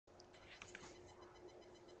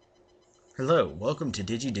Hello, welcome to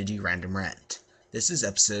Digi Random Rant. This is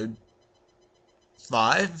episode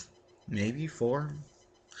 5, maybe 4.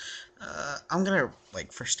 I'm gonna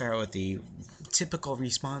first start with the typical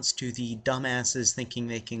response to the dumbasses thinking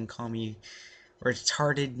they can call me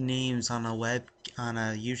retarded names on a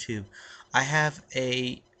YouTube. I have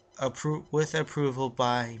with approval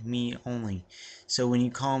by me only. So when you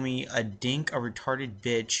call me a dink, a retarded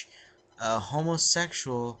bitch, a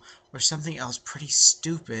homosexual, or something else pretty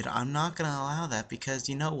stupid, I'm not gonna allow that because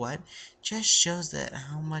you know what? Just shows that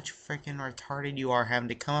how much freaking retarded you are having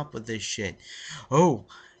to come up with this shit. Oh,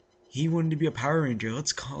 he wanted to be a Power Ranger.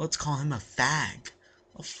 Let's call him a fag.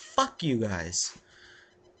 Well, fuck you guys.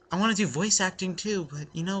 I want to do voice acting too, but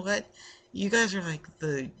you know what? You guys are like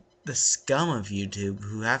the scum of YouTube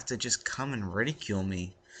who have to just come and ridicule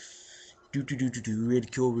me.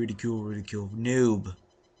 Ridicule, noob.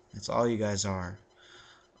 That's all you guys are.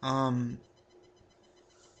 Um,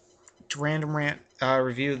 Random rant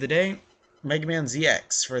review of the day: Mega Man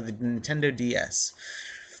ZX for the Nintendo DS.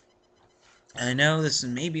 I know this is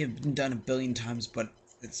maybe been done a billion times, but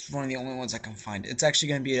it's one of the only ones I can find. It's actually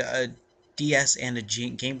going to be a DS and a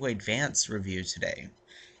Game Boy Advance review today.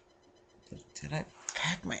 Did I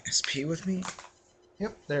pack my SP with me?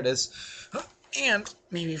 Yep, there it is. And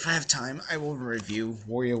maybe if I have time, I will review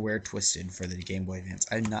WarioWare Twisted for the Game Boy Advance.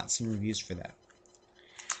 I have not seen reviews for that.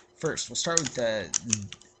 First, we'll start with the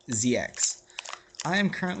ZX. I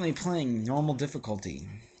am currently playing normal difficulty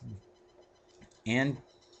and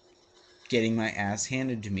getting my ass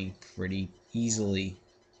handed to me pretty easily.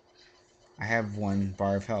 I have 1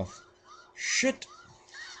 bar of health. Shit!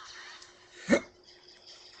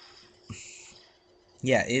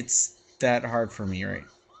 Yeah, it's that hard for me, right?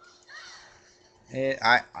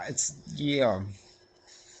 Yeah. It's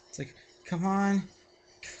like, come on,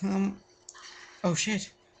 come. Oh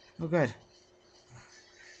shit! Oh good.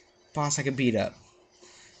 Boss, I can beat up.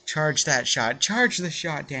 Charge that shot. Charge the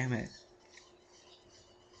shot. Damn it.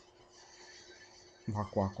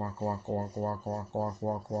 Walk, walk, walk, walk, walk, walk, walk, walk,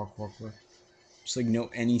 walk, walk, walk, walk. Just like no,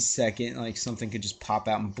 any second, like something could just pop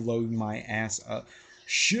out and blow my ass up.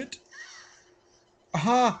 Shit.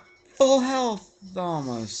 Aha! Full health!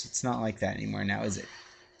 Almost. It's not like that anymore now, is it?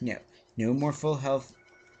 No. No more full health.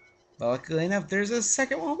 Luckily enough, there's a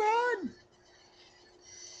second one. Oh god!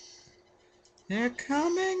 They're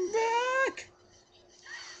coming back!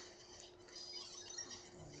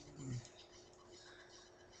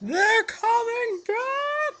 They're coming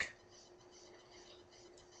back!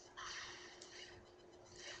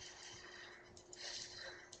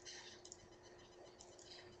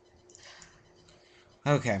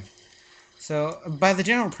 Okay. So, by the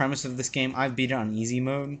general premise of this game, I've beat it on easy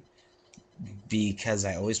mode because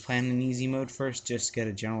I always plan in easy mode first, just to get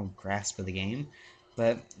a general grasp of the game.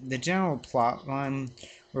 But the general plot line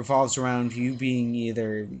revolves around you being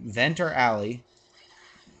either Vent or Allie,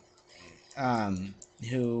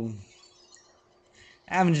 who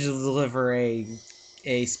having to deliver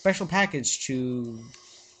a special package to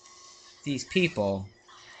these people.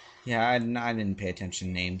 Yeah, I didn't pay attention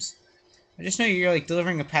to names. I just know you're like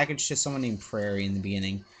delivering a package to someone named Prairie in the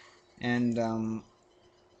beginning, and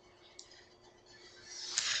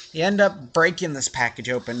you end up breaking this package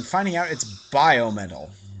open, finding out it's biometal.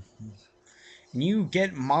 And you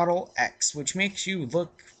get Model X, which makes you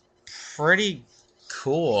look pretty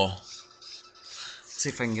cool. Let's see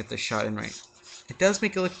if I can get this shot in right. It does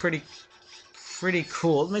make it look pretty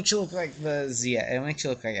cool. It makes you look like the Z. It makes you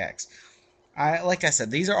look like X. Like I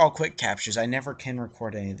said, these are all quick captures. I never can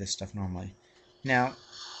record any of this stuff normally. Now,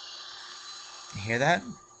 you hear that?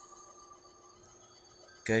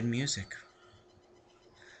 Good music.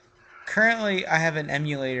 Currently, I have an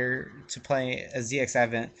emulator to play a ZX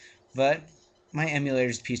Advent, but my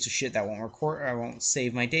emulator's a piece of shit that won't record, or I won't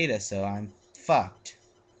save my data, so I'm fucked.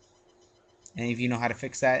 Any of you know how to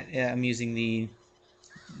fix that? I'm using the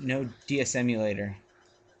No DS emulator.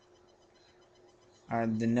 Or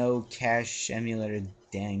the No Cache emulator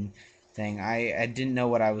thing. I didn't know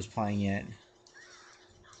what I was playing yet.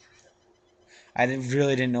 I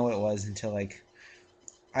really didn't know what it was until like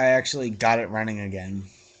I actually got it running again.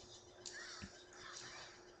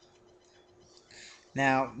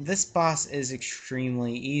 Now, this boss is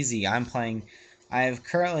extremely easy. I've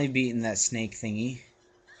currently beaten that snake thingy.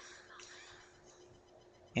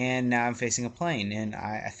 And now I'm facing a plane, and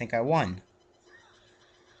I think I won.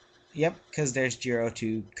 Yep, because there's Jiro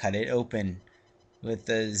to cut it open with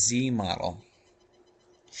the Z model.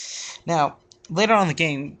 Now, later on in the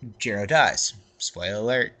game, Jiro dies. Spoiler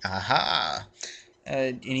alert. Aha!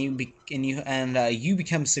 You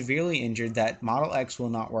become severely injured that Model X will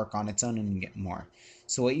not work on its own anymore.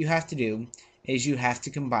 So what you have to do is you have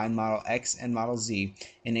to combine Model X and Model Z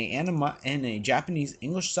in a Japanese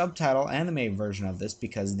English subtitle anime version of this,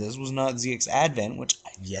 because this was not ZX Advent, which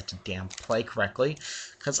I've yet to damn play correctly,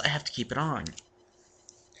 because I have to keep it on.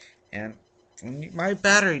 And when my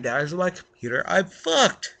battery dies on my computer, I'm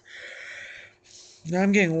fucked. Now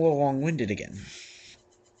I'm getting a little long-winded again.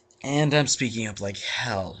 And I'm speaking up like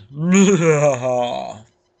hell.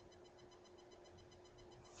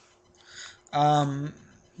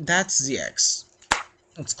 That's ZX.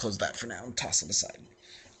 Let's close that for now and toss it aside.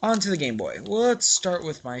 On to the Game Boy. Let's start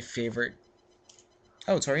with my favorite...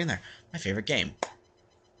 Oh, it's already in there. My favorite game.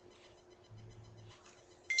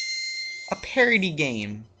 A parody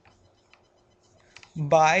game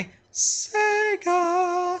by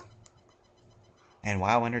Sega and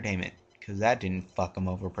WoW Entertainment, because that didn't fuck them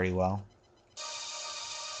over pretty well.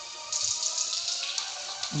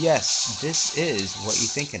 Yes, this is what you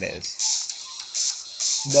think it is.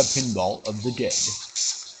 The Pinball of the Dead.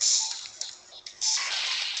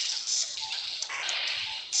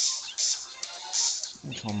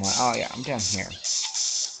 Oh yeah, I'm down here.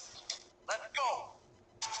 Let's go.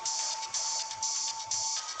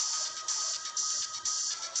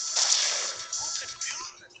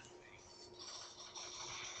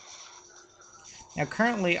 Now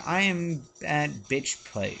currently I am at bitch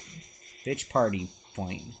party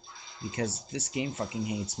point, because this game fucking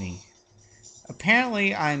hates me.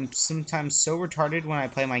 Apparently I'm sometimes so retarded when I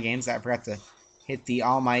play my games that I forgot to hit the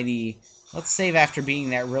almighty let's save after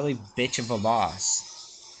being that really bitch of a boss.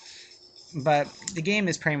 But the game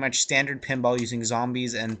is pretty much standard pinball using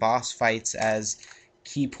zombies and boss fights as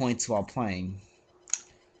key points while playing.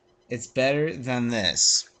 It's better than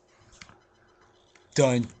this.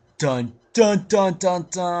 Dun dun dun dun dun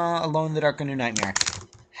dun. Alone in the Dark, a New Nightmare.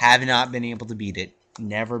 Have not been able to beat it.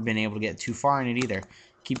 Never been able to get too far in it either.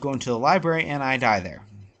 Keep going to the library and I die there.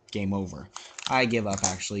 Game over. I give up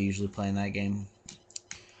actually usually playing that game.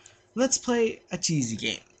 Let's play a cheesy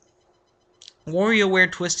game.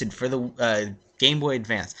 WarioWare Twisted for the Game Boy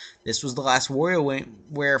Advance. This was the last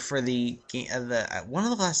WarioWare for the one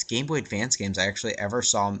of the last Game Boy Advance games I actually ever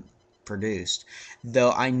saw produced.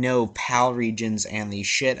 Though I know PAL Regions and the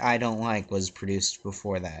Shit I Don't Like was produced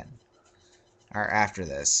before that. Or after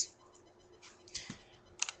this.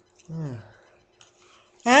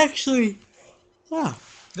 Actually, yeah.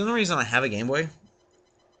 The only reason I have a Game Boy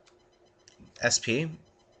SP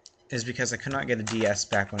is because I could not get a DS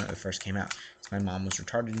back when it first came out. So my mom was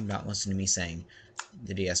retarded and not listening to me saying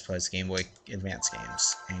the DS plays Game Boy Advance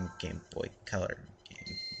games and Game Boy Color.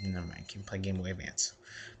 Never mind, can play Game Boy Advance.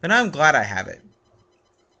 But now I'm glad I have it,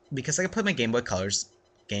 because I can play my Game Boy Colors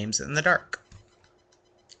games in the dark.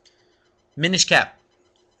 Minish Cap.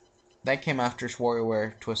 That came after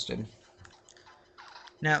WarioWare Twisted.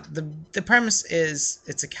 Now, the premise is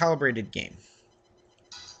it's a calibrated game.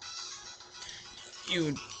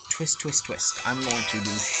 You twist, twist, twist. I'm going to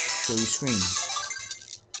show you screen.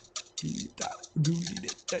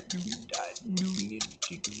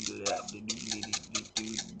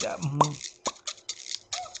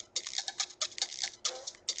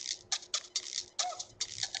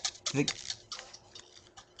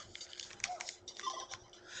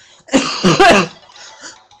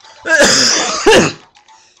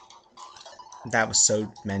 That was so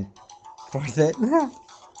meant worth it.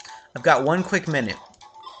 I've got 1 quick minute.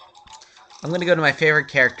 I'm going to go to my favorite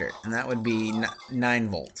character, and that would be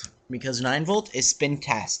 9-Volt. Because 9-Volt is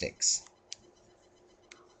Spintastics.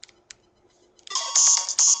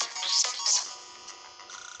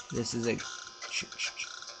 This is a...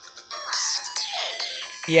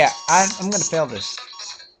 Yeah, I'm going to fail this.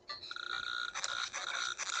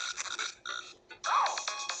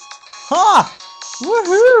 Ha!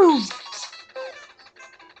 Woohoo!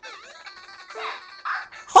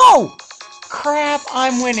 Oh! Crap,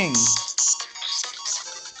 I'm winning!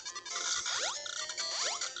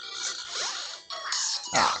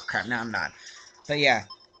 Oh, crap, now I'm not. But yeah,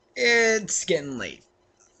 it's getting late.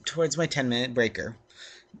 Towards my 10-minute breaker.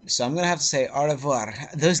 So I'm going to have to say au revoir.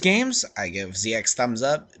 Those games, I give ZX thumbs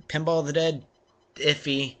up. Pinball of the Dead,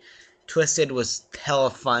 iffy. Twisted was hella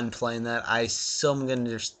fun playing that. I still am going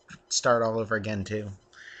to just start all over again, too.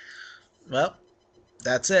 Well,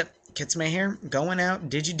 that's it. Kitsme here, going out.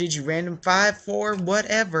 Digi random 5, 4,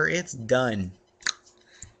 whatever. It's done.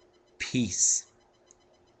 Peace.